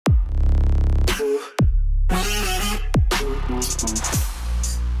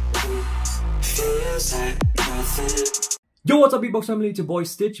Yo, what's up Beatbox family, it's your boy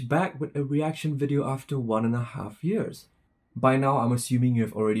Stitch back with a reaction video after 1.5 years. By now, I'm assuming you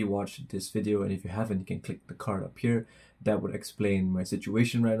have already watched this video, and if you haven't, you can click the card up here. That would explain my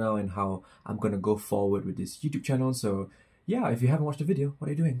situation right now and how I'm gonna go forward with this YouTube channel. So yeah, if you haven't watched the video, what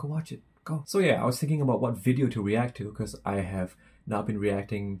are you doing? Go watch it, go. So yeah, I was thinking about what video to react to because I have not been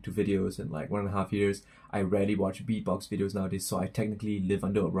reacting to videos in like 1.5 years. I rarely watch beatbox videos nowadays, so I technically live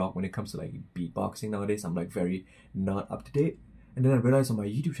under a rock when it comes to like beatboxing nowadays. I'm like very not up to date. And then I realized on my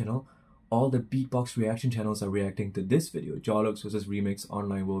YouTube channel, all the beatbox reaction channels are reacting to this video, JOLLUX vs REMIX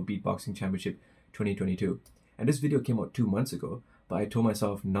Online World Beatboxing Championship 2022. And this video came out 2 months ago, but I told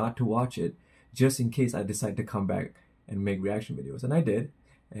myself not to watch it just in case I decide to come back and make reaction videos. And I did,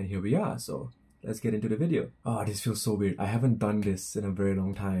 and here we are. So let's get into the video. Oh, this feels so weird. I haven't done this in a very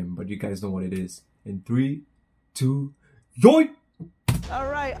long time, but you guys know what it is. In 3, 2, yoink!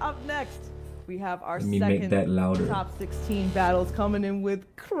 Alright, up next, we have our Let me make that louder. top 16 battles coming in with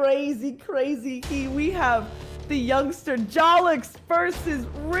crazy heat. We have the youngster JOLLUX versus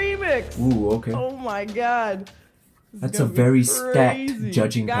REMIX. Ooh, okay. Oh my god. That's a very stacked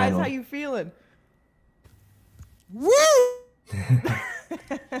judging panel. Guys, how you feeling? Woo!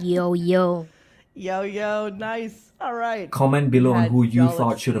 Yo, nice. Alright. Comment below on who you JOLLUX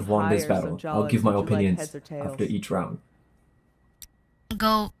thought should have won this battle. So I'll give my would you like opinions heads or tails? after each round.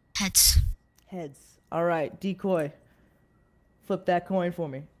 go heads. Heads. Alright, decoy. Flip that coin for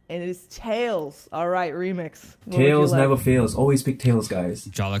me. And it is tails. Alright, REMIX. What would you Tails like? never fails. Always pick tails, guys.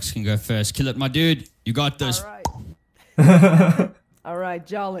 JOLLUX can go first. Kill it, my dude. You got this. Alright. Alright,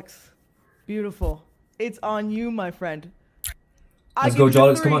 JOLLUX. Beautiful. It's on you, my friend. Let's go,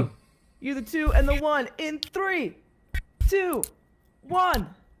 JOLLUX. Come on. You the 2 and the 1 in 3, 2, 1.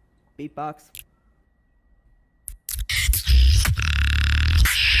 Beatbox.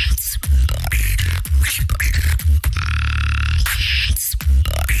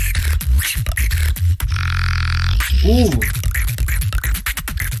 Ooh.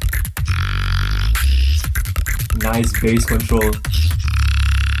 Nice bass control.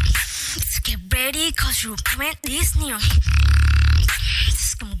 Let's get ready, cause you prevent this new.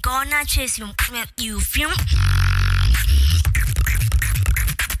 I'm gonna chase you, prevent you film.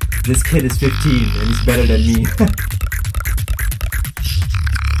 This kid is 15 and he's better than me.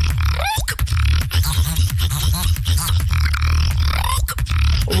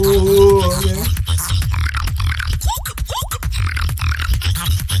 Oh, okay.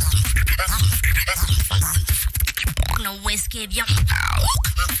 No escape, yeah.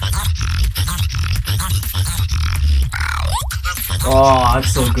 Oh,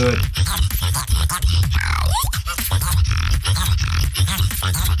 that's so good.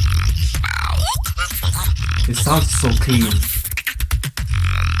 It sounds so clean.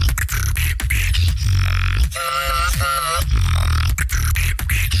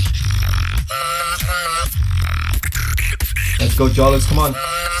 Let's go, JOLLUX, come on.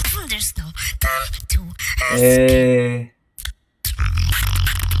 There's no time to Hey.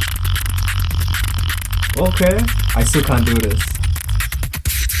 Okay, I still can't do this.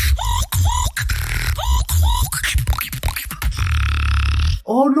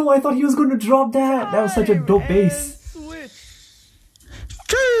 Oh no, I thought he was going to drop that. That was such a dope bass.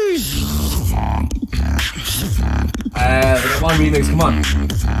 Come on, REMIX, come on.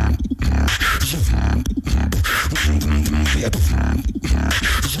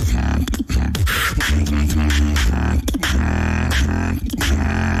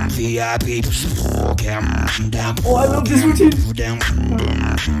 Oh, I love this routine.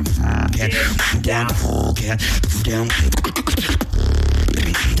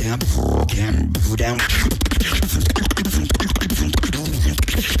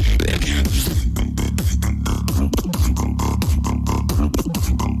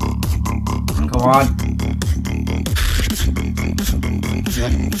 Come on.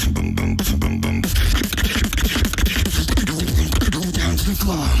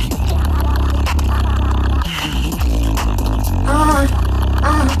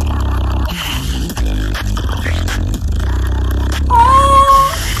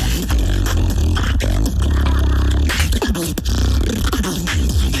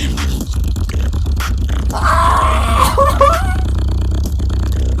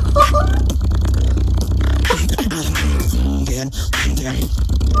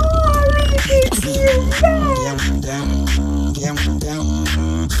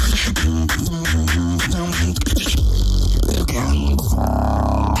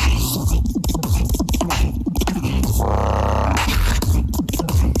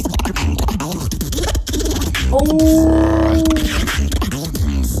 Oh!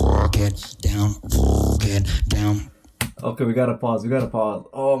 Get down. Okay, we gotta pause.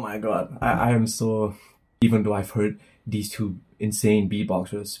 Oh my god. I am so... Even though I've heard these two insane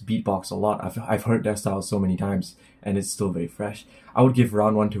beatboxers beatbox a lot, I've heard their style so many times, and it's still very fresh. I would give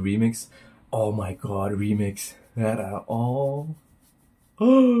round 1 to Remix. Oh my god, Remix. That all...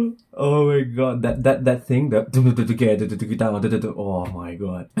 Oh my god, that thing, oh my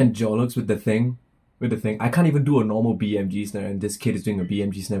god. And JOLLUX with the thing. I can't even do a normal BMG snare, and this kid is doing a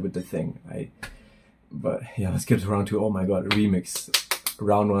BMG snare with the thing. But yeah, let's get to round 2. Oh my god, Remix.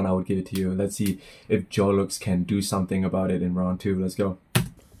 Round 1, I would give it to you. Let's see if JOLLUX can do something about it in round 2. Let's go.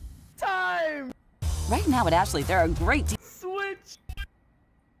 Time! Right now at Ashley, there are great Switch!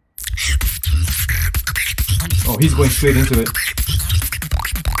 Oh, he's going straight into it.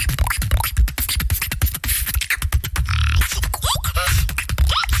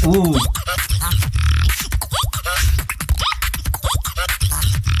 Ooh.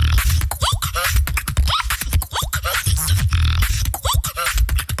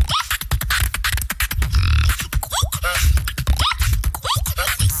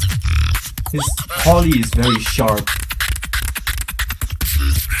 His poly is very sharp,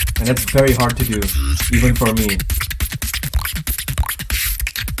 and that's very hard to do, even for me.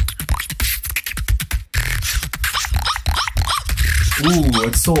 Ooh,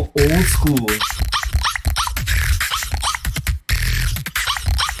 it's so old school.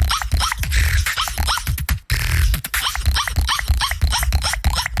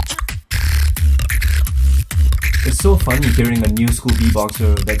 It's so funny hearing a new school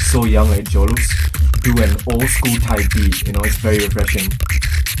beatboxer that's so young like JOLLUX do an old school type beat, you know, it's very refreshing.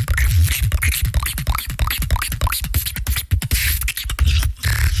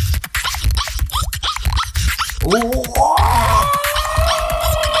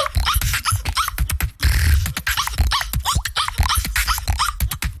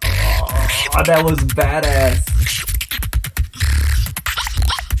 Oh, that was badass.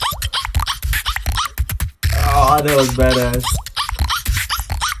 Oh, that was badass.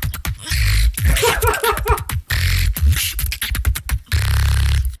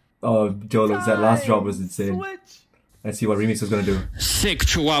 Oh, JOLLUX, that last drop was insane. Switch. Let's see what Remix is gonna do. Sick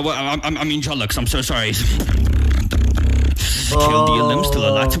Chihuahua. I mean JOLLUX. I'm so sorry. Kill the limbs, still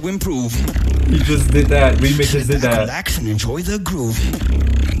a lot to improve. He just did that. Remix just did that. Relax and enjoy the groove.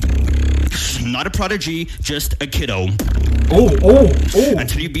 Not a prodigy, just a kiddo. Oh.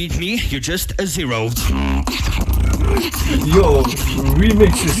 Until you beat me, you're just a 0. Yo,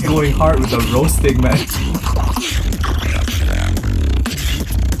 Remix is going hard with the roasting, man.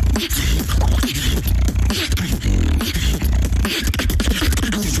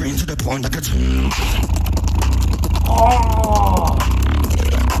 To the point that it's...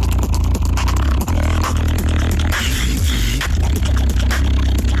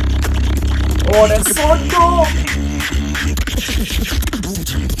 Oh, that's so dope!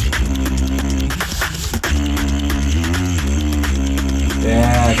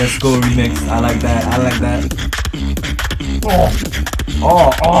 Yeah, let's go Remix. I like that.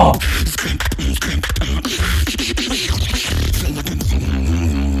 Oh.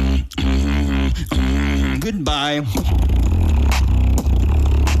 Goodbye.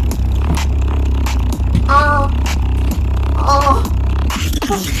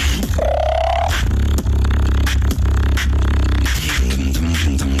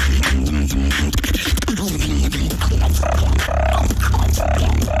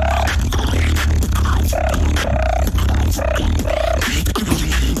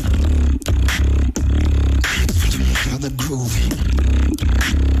 The groove.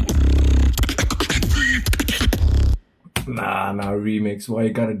 Nah, Remix. Why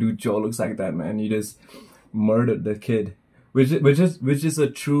you gotta do JOLLUX like that, man? You just murdered the kid. Which is a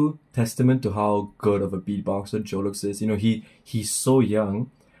true testament to how good of a beatboxer JOLLUX is. You know, he's so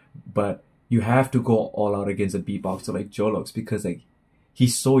young, but you have to go all out against a beatboxer like JOLLUX because like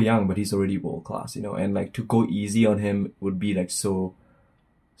he's so young, but he's already world class. You know, and like to go easy on him would be like so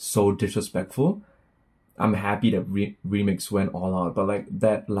disrespectful. I'm happy that Remix went all out, but like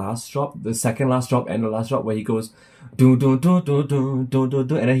that last drop, the second last drop and the last drop where he goes do, and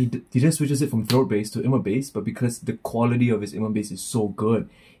then he just switches it from throat bass to inner bass, but because the quality of his inner bass is so good,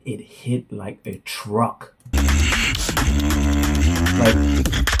 it hit like a truck. Like,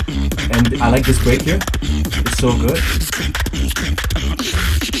 and I like this break here. It's so good.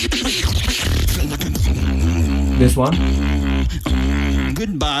 This one.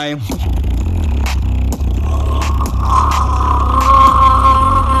 Goodbye.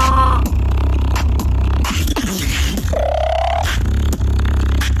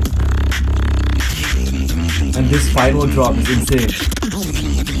 And this final drop is insane.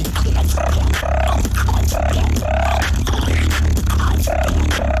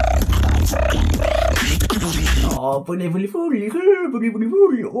 Feel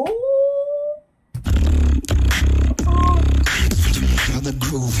the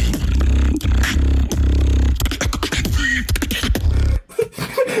groove.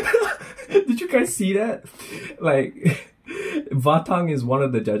 Did you guys see that? Like, Vatang is one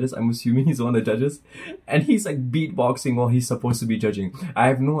of the judges. I'm assuming he's one of the judges. And he's like beatboxing while he's supposed to be judging. I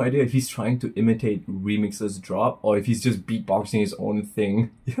have no idea if he's trying to imitate Remix's drop or if he's just beatboxing his own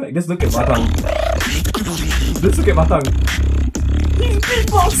thing. Like, let's look at Vatang. Let's look at Vatang. He's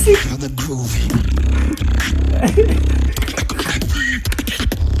beatboxing! Feel the groove.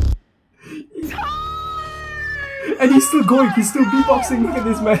 And he's still going. He's still beatboxing. Look at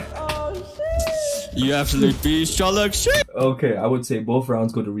this man. You absolute beast, JOLLUX. Okay, I would say both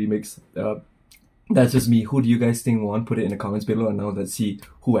rounds go to Remix. That's just me. Who do you guys think won? Put it in the comments below, and now let's see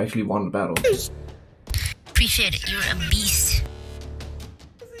who actually won the battle. Appreciate it. You're a beast.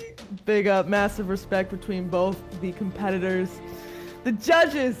 Big up, massive respect between both the competitors. The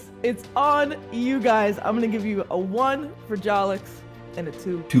judges, it's on you guys. I'm gonna give you a 1 for JOLLUX and a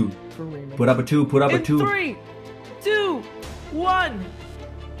 2 for Remix. Put up a 2. Put up a 2. 3, 2, 1.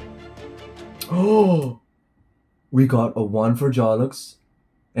 Oh, we got a 1 for JOLLUX,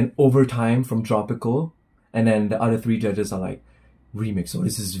 an overtime from Tropical, and then the other 3 judges are like, Remix. So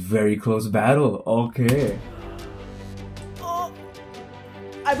this is very close battle. Okay. Oh,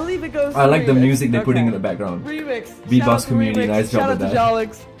 I believe it goes. I like the Remix. music they're putting in the background. Remix. Beatbox community, nice job with that. Shout out to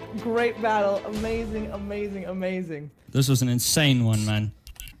JOLLUX. Great battle. Amazing, amazing, amazing. This was an insane one, man.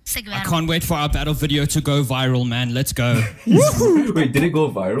 Sick I battle. can't wait for our battle video to go viral, man. Let's go. Wait, did it go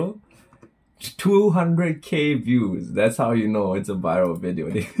viral? 200k views. That's how you know it's a viral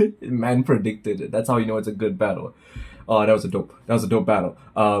video. Man predicted it. That's how you know it's a good battle. Oh, that was a dope battle.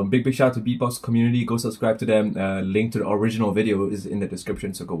 Big shout out to Beatbox community. Go subscribe to them. Link to the original video is in the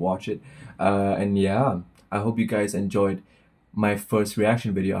description, so go watch it. And yeah, I hope you guys enjoyed my first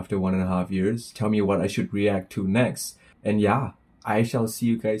reaction video after 1.5 years. Tell me what I should react to next. And yeah, I shall see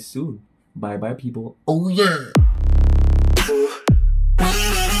you guys soon. Bye bye, people. Oh yeah.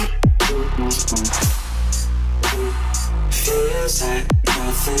 Feels like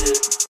nothing.